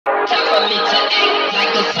Time for me to act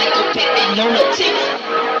like a psychopathic lunatic.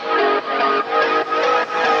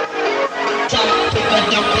 Some people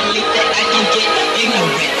don't believe that I can get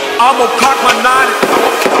ignorant. I'ma cock my 9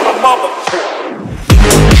 and mother.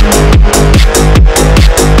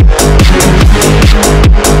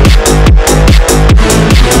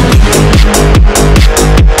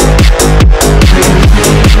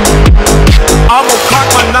 I'ma cock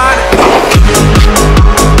my 9.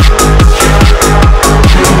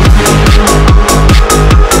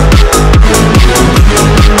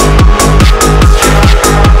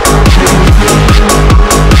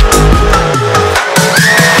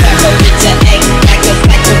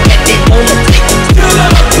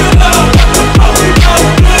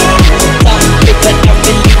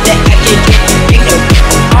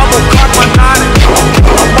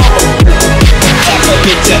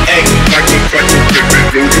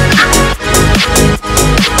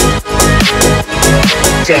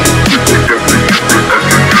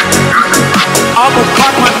 I'ma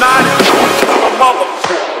cock my 9 mother.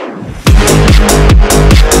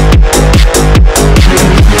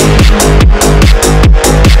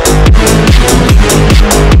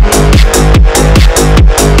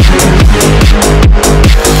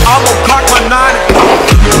 I'ma cock my 9.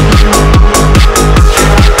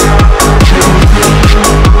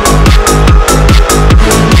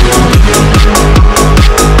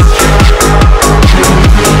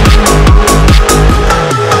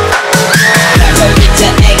 Time for me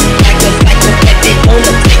to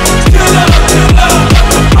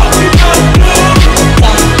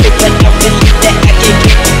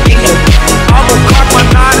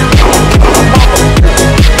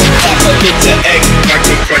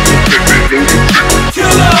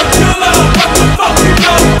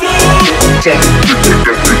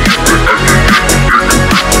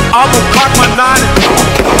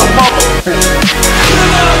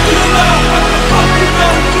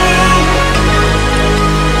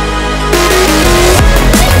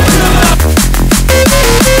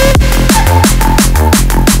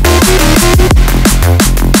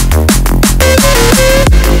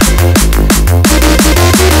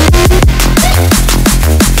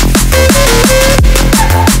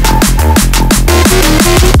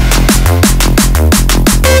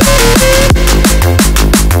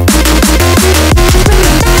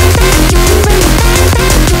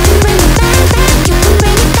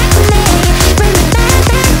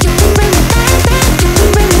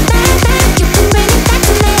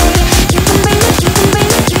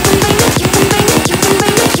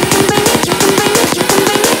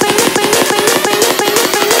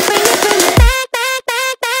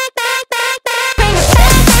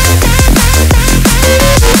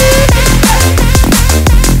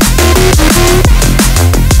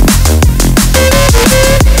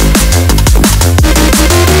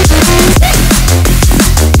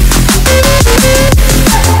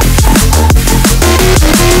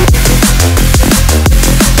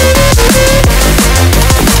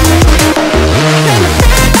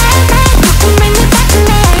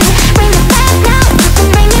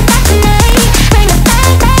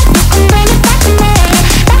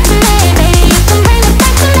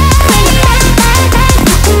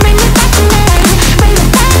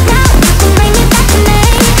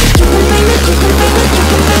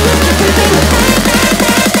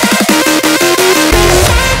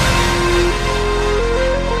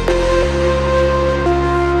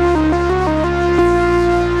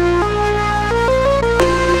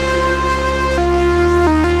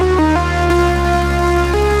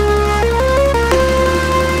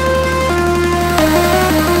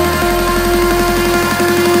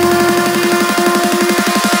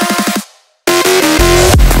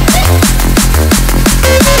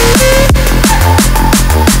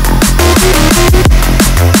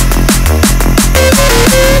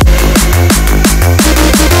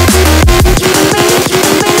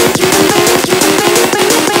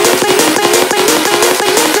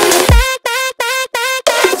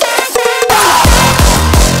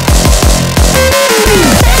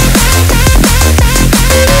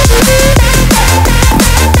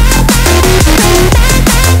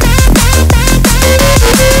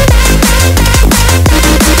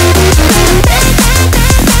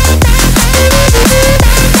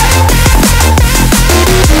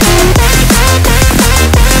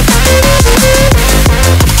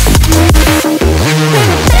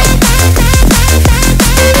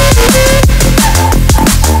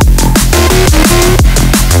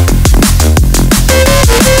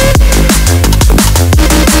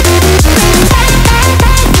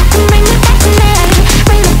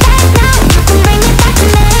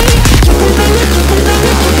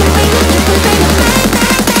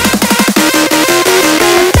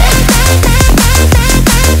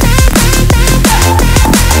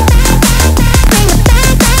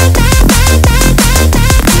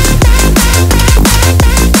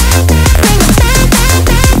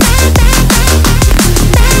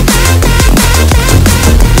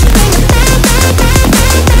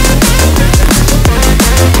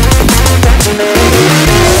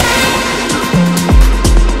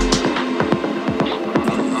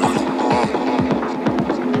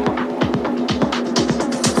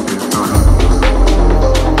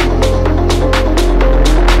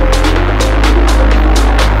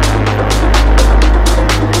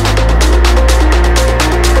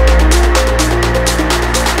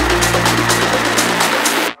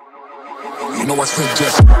You know I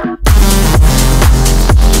suggest.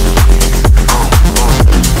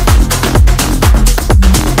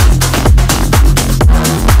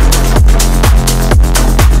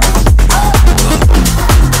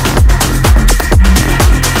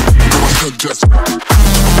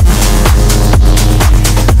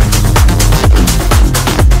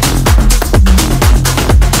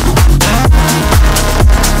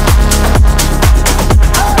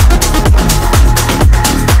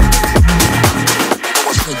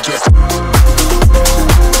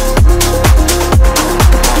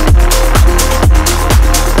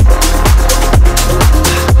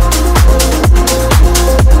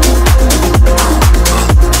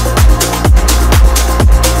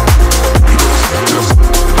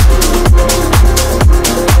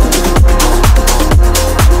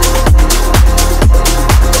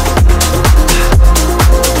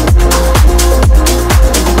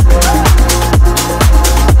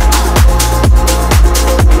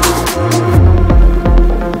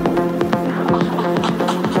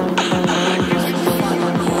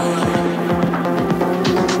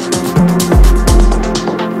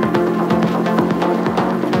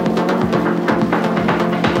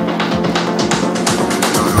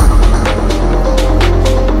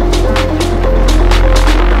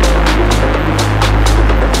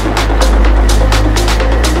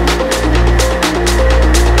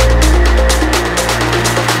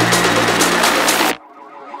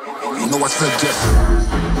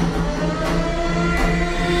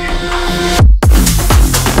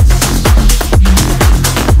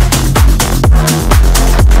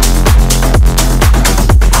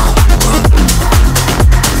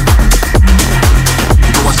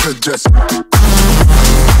 Just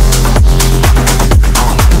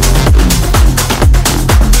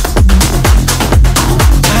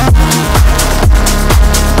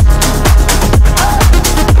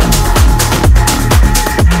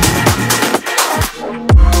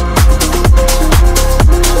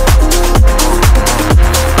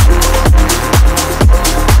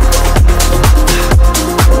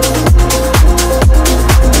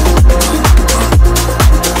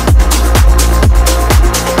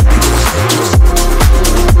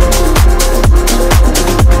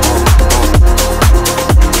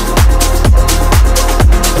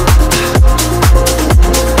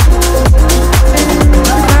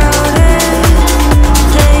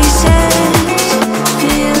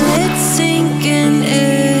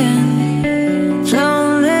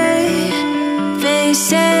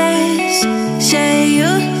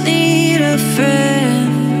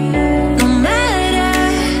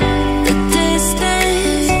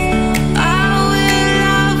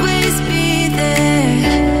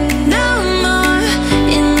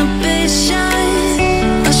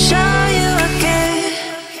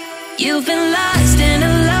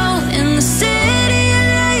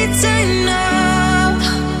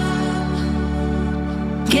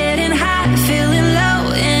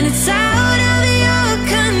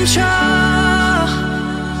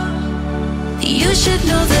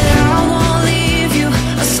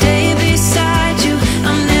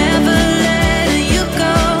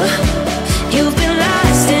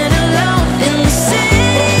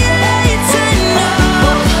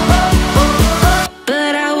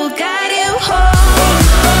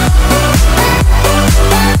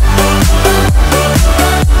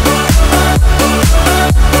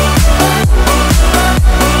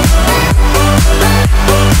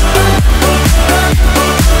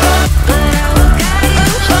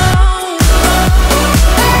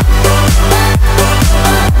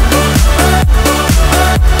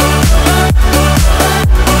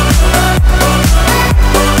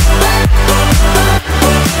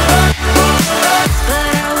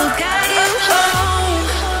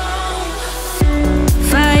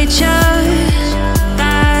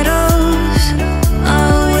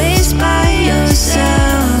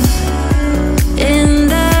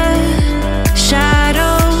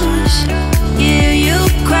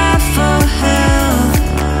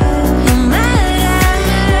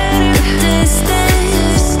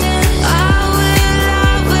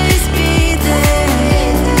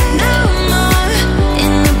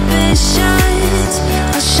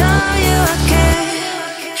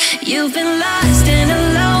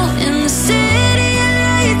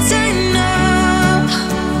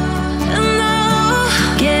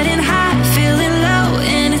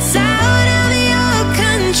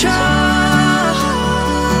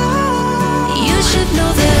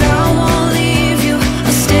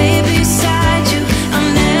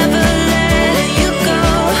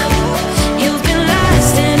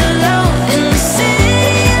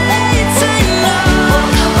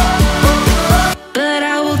but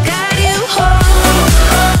I will guide you home.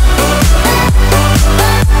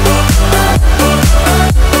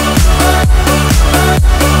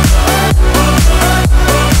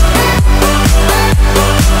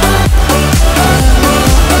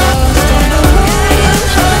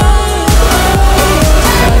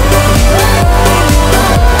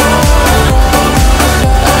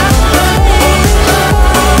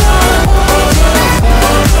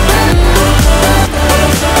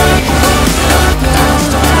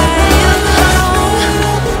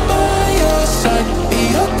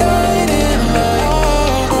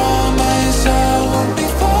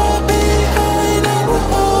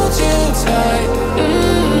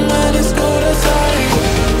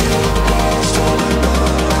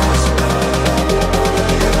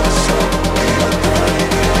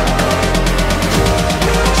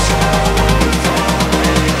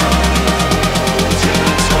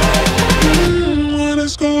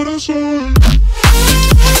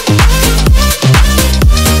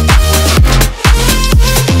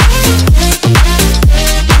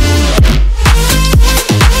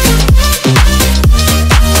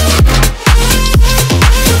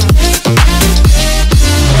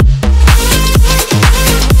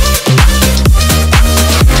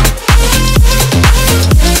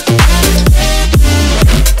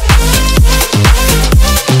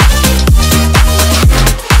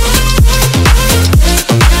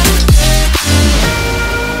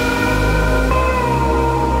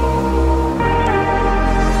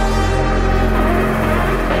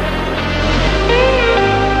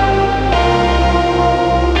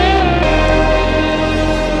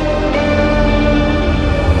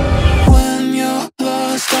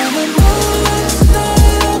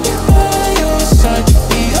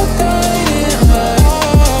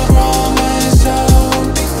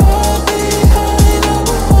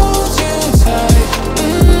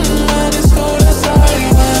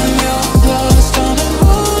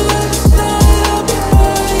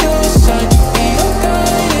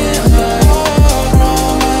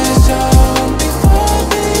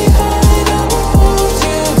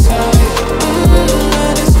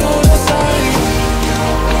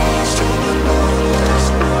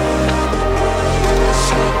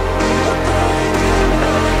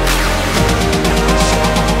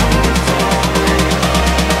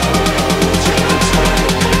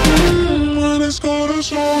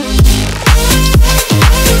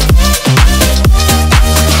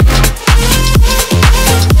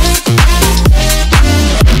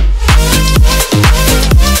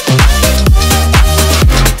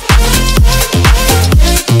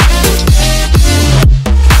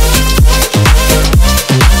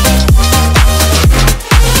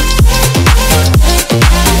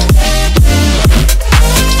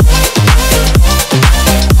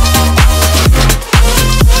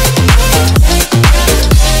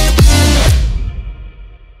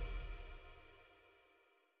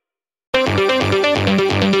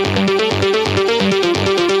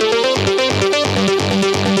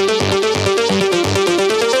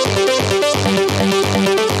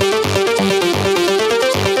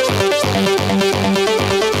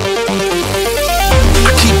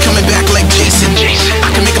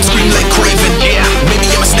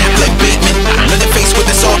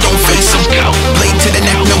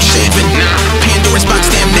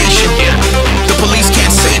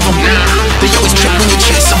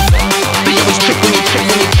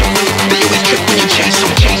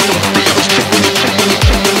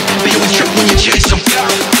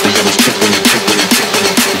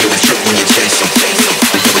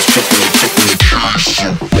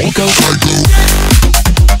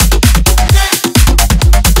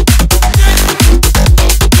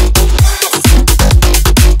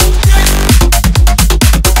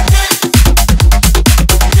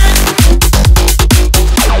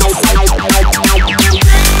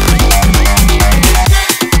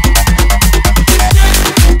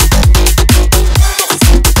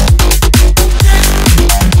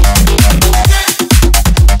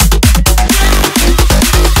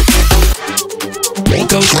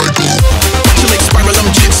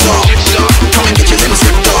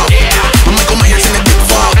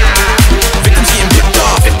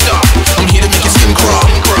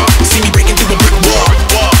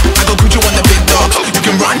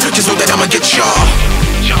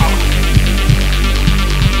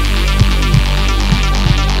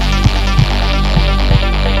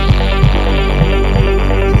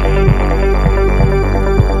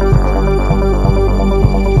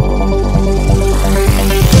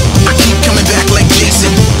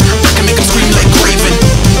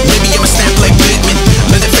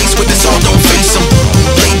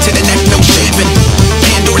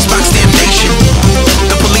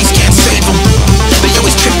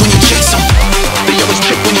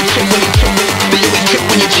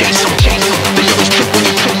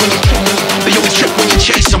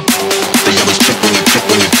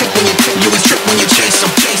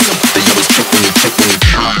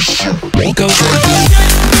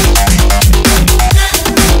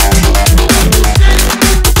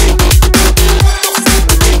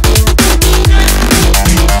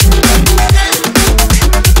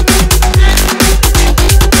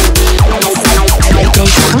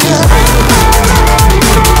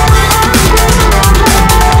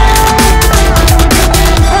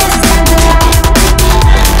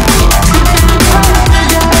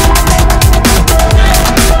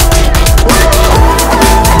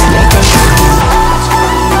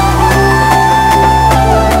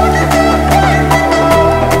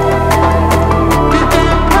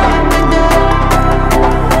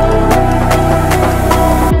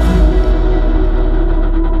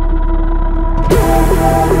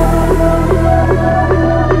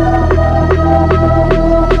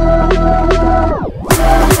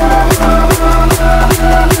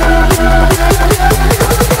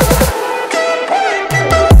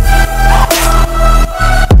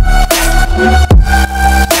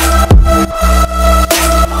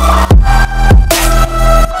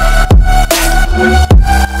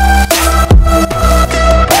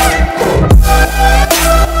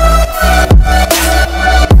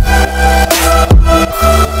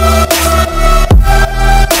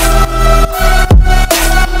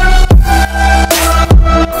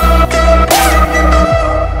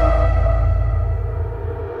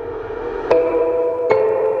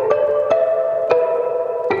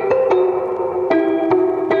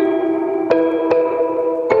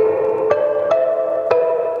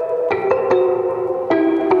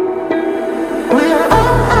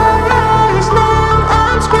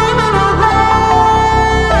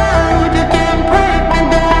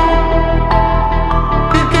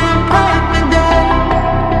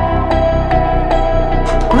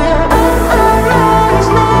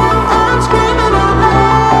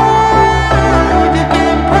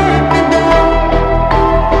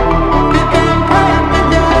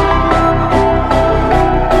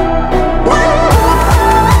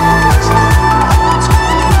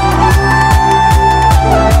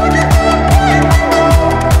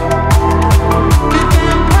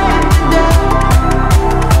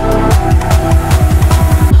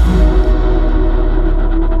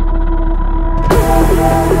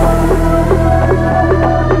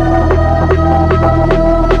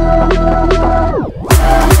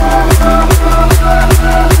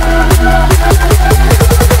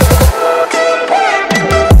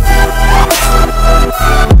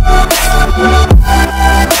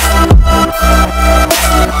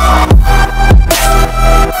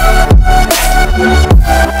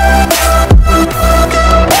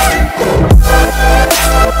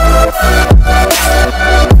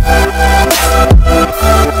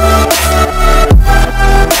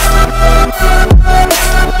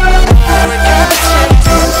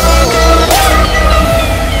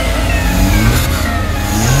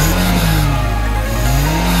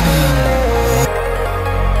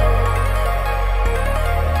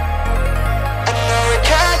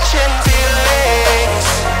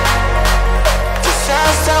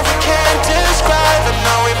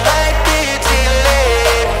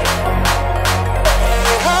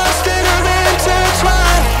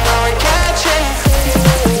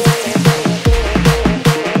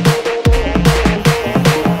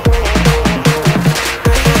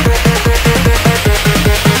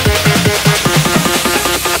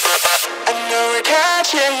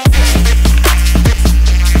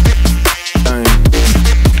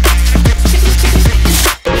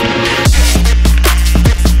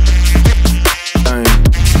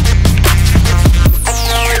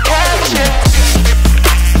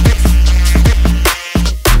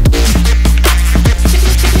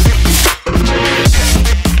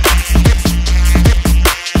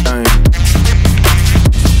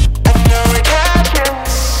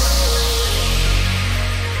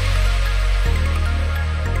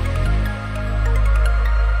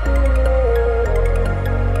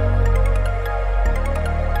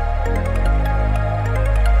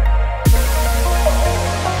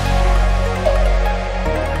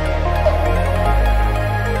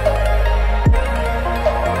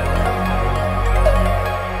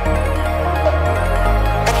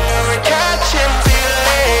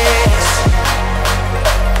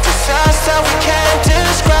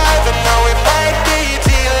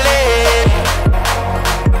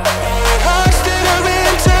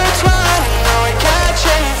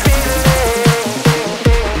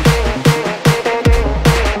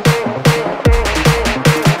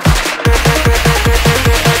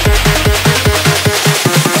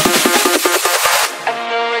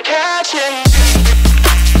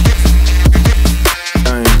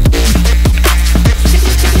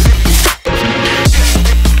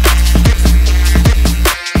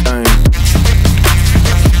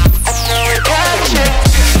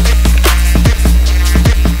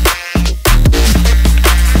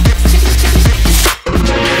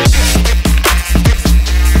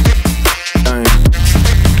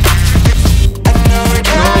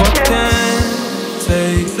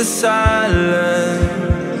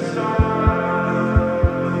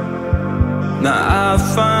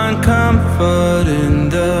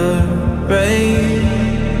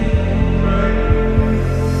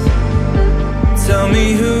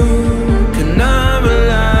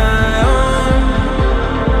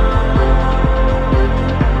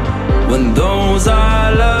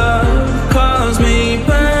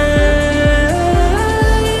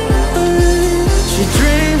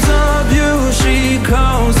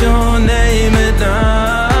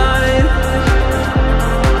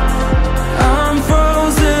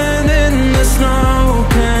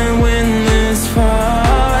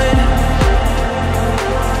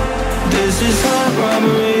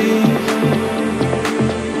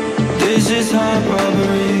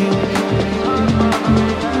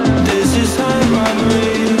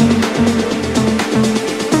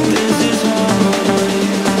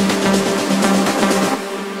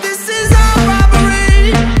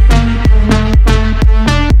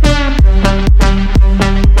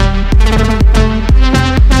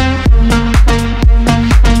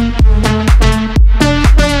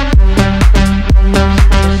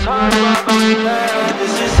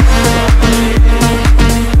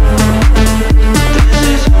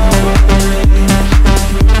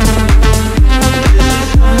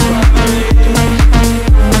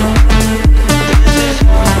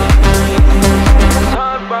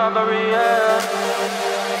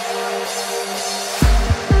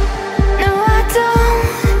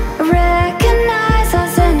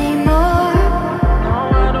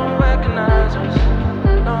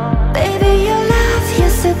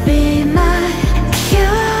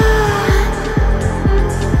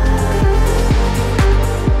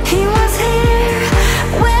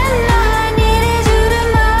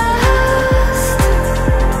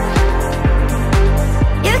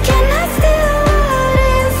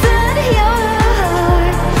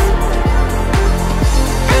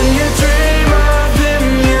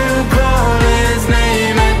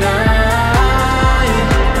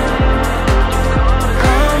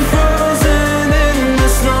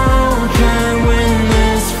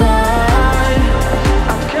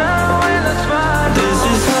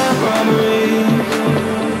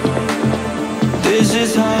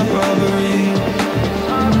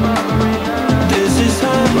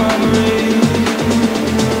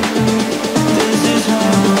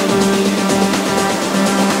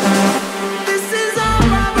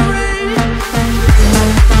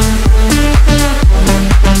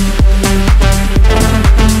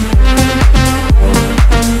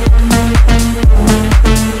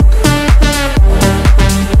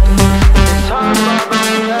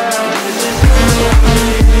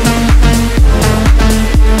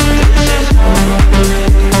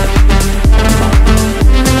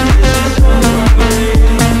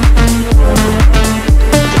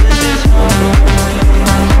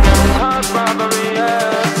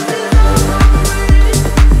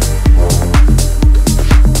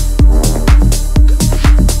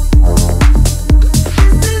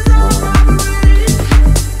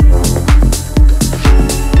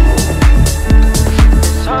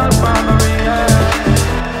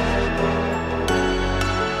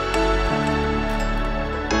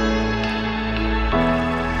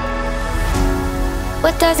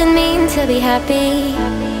 What does it mean to be happy?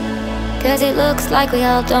 'Cause it looks like we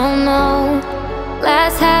all don't know.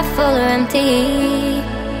 Glass half full or empty.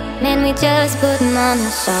 Man, we just putting on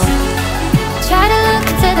a show. Try to look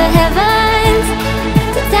to the heavens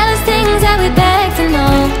to tell us things that we beg to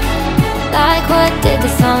know. Like what did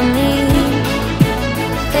the song mean?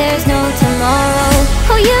 There's no tomorrow.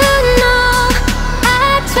 Oh, you know I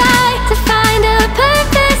try to find a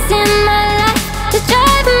purpose in my life to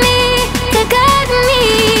drive me, to guide me.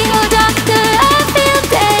 Oh, doctor, I feel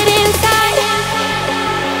dead inside.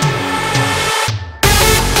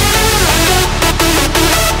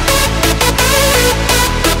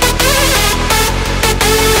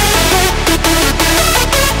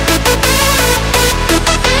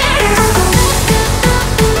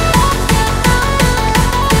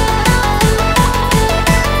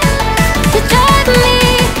 To drive me,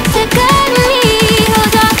 to guide me. Oh,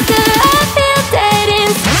 doctor, I feel dead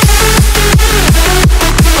inside.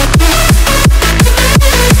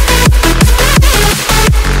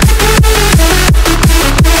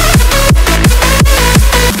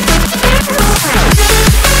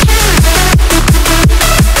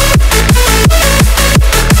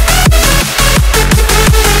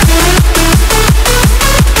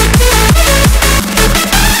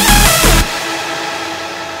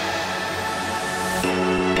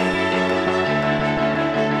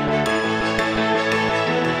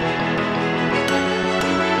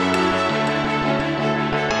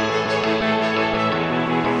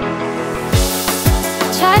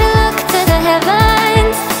 Try to look to the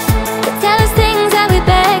heavens to tell us things that we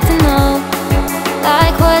beg to know.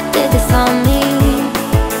 Like what did this all mean?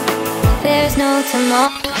 There's no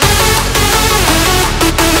tomorrow.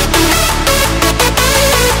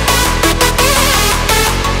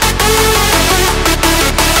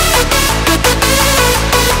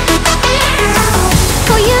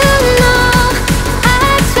 Oh, you know I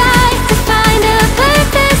try to find a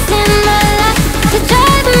purpose in my life to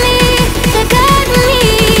drive me, to guide me.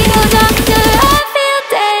 Oh, doctor, I feel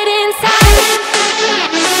dead inside.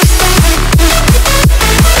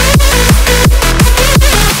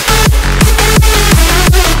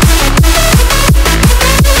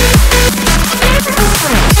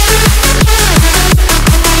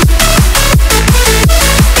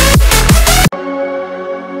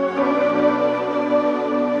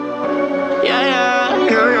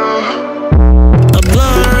 A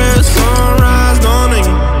blood red sunrise dawning,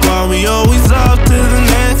 while we always up to the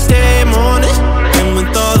next day morning. And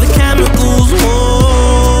with all the chemicals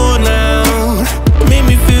worn out, made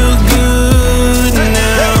me feel good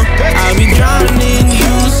now. I be drowning in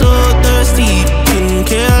you, so thirsty. Couldn't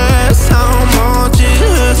care less how much it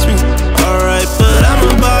hurts me. Alright, but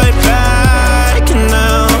I'ma bite back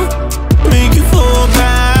now. Make you fall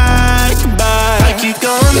back. I keep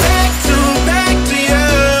going back to you.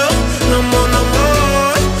 No more, no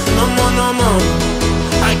more, no more, no more.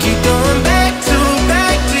 I keep going back to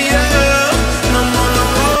you. No more, no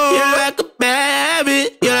more. You're like a bad habit.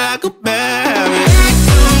 You're like a bad habit.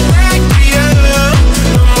 Back to you.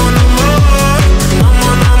 No more, no more, no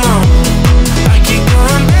more, no more. I keep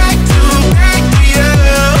going back to you.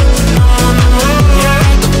 No more, no more. You're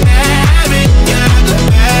like a bad habit. You're like a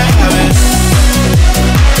bad habit.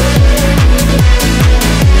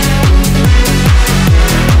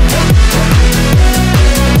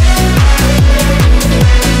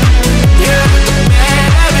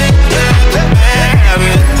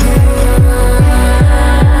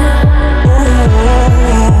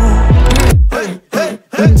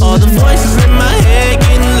 All the voices in my head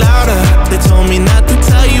getting louder. They told me not to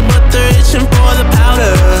tell you, but they're itching for the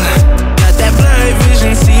powder. Got that blurry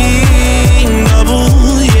vision, seeing double.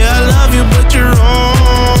 Yeah, I love you, but you're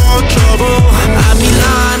all trouble. I'd be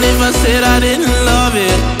lying if I said I didn't love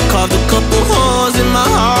it. Carved a couple holes in my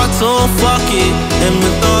heart, so fuck it. And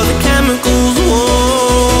with all the chemicals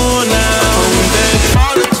worn out,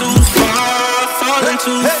 falling too far, falling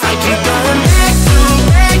too far. I keep going back to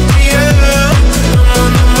you. No more,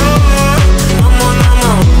 no more, no more, no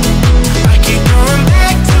more. I keep going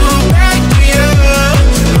back to you.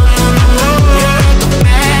 No more, no more. You're like a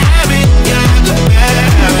bad habit. You're like a bad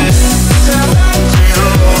habit.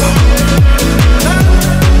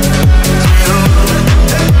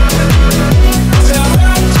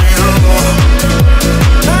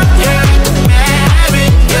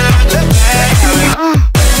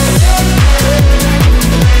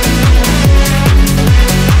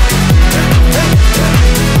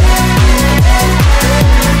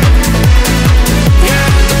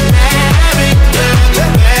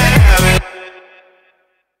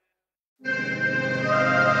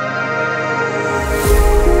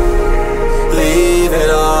 Leave it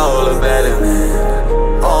all abandoned.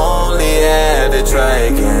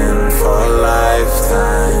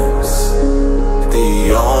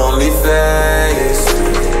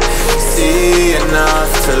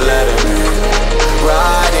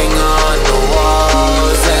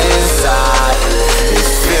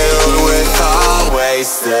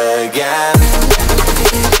 waste again.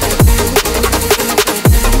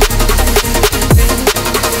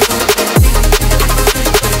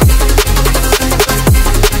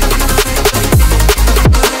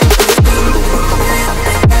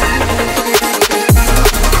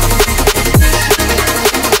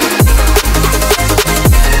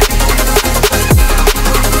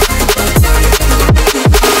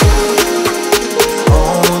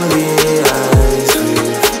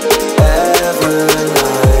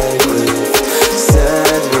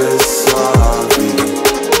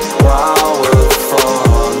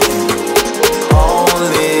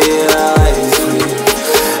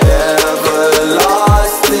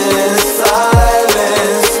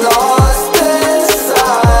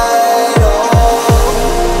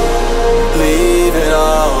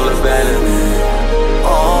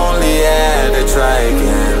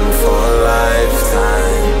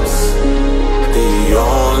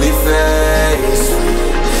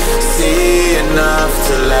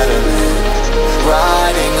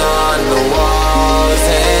 Writing on the walls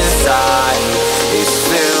inside is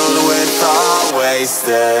filled with thought waste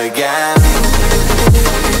again.